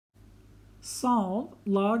Solve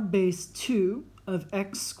log base 2 of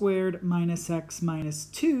x squared minus x minus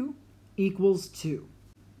 2 equals 2.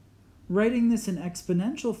 Writing this in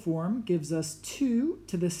exponential form gives us 2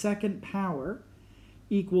 to the second power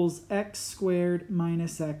equals x squared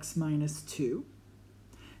minus x minus 2.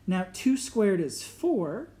 Now 2 squared is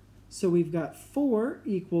 4, so we've got 4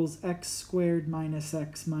 equals x squared minus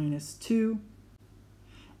x minus 2.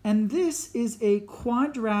 And this is a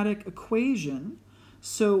quadratic equation,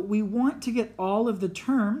 so we want to get all of the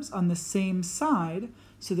terms on the same side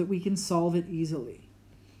so that we can solve it easily.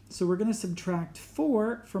 So we're going to subtract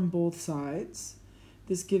 4 from both sides.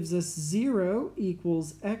 This gives us 0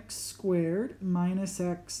 equals x squared minus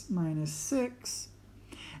x minus 6.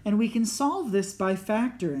 And we can solve this by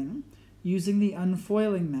factoring using the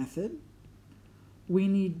unfoiling method. We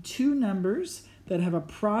need two numbers that have a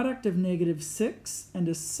product of -6 and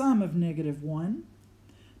a sum of -1.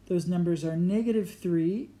 Those numbers are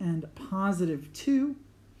 -3 and +2.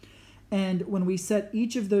 And when we set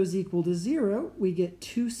each of those equal to 0, we get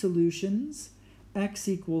two solutions, x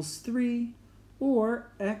equals 3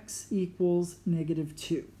 or x equals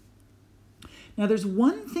 -2. Now there's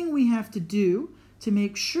one thing we have to do to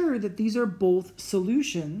make sure that these are both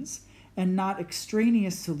solutions and not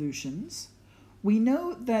extraneous solutions. We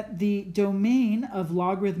know that the domain of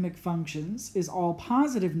logarithmic functions is all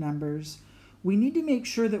positive numbers. We need to make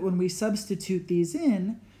sure that when we substitute these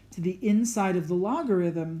in to the inside of the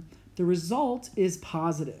logarithm, the result is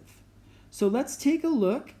positive. So let's take a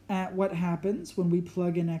look at what happens when we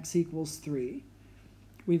plug in x equals 3.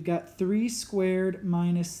 We've got 3 squared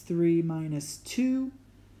minus 3 minus 2.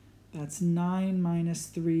 That's 9 minus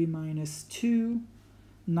 3 minus 2.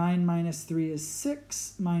 9 minus 3 is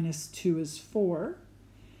 6, minus 2 is 4.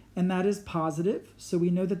 And that is positive, so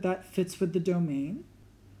we know that that fits with the domain.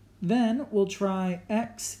 Then we'll try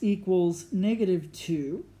x equals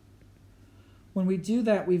 -2. When we do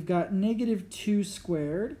that, we've got -2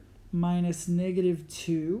 squared minus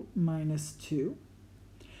 -2 minus 2.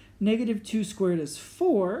 -2 squared is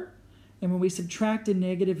 4, and when we subtract a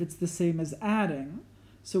negative, it's the same as adding.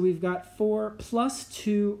 So we've got 4 plus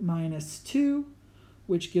 2 minus 2,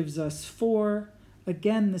 which gives us 4.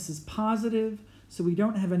 Again, this is positive, so we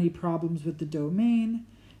don't have any problems with the domain.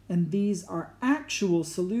 And these are actual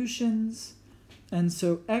solutions. And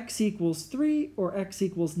so x equals 3 or x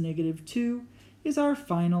equals -2 is our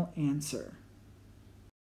final answer.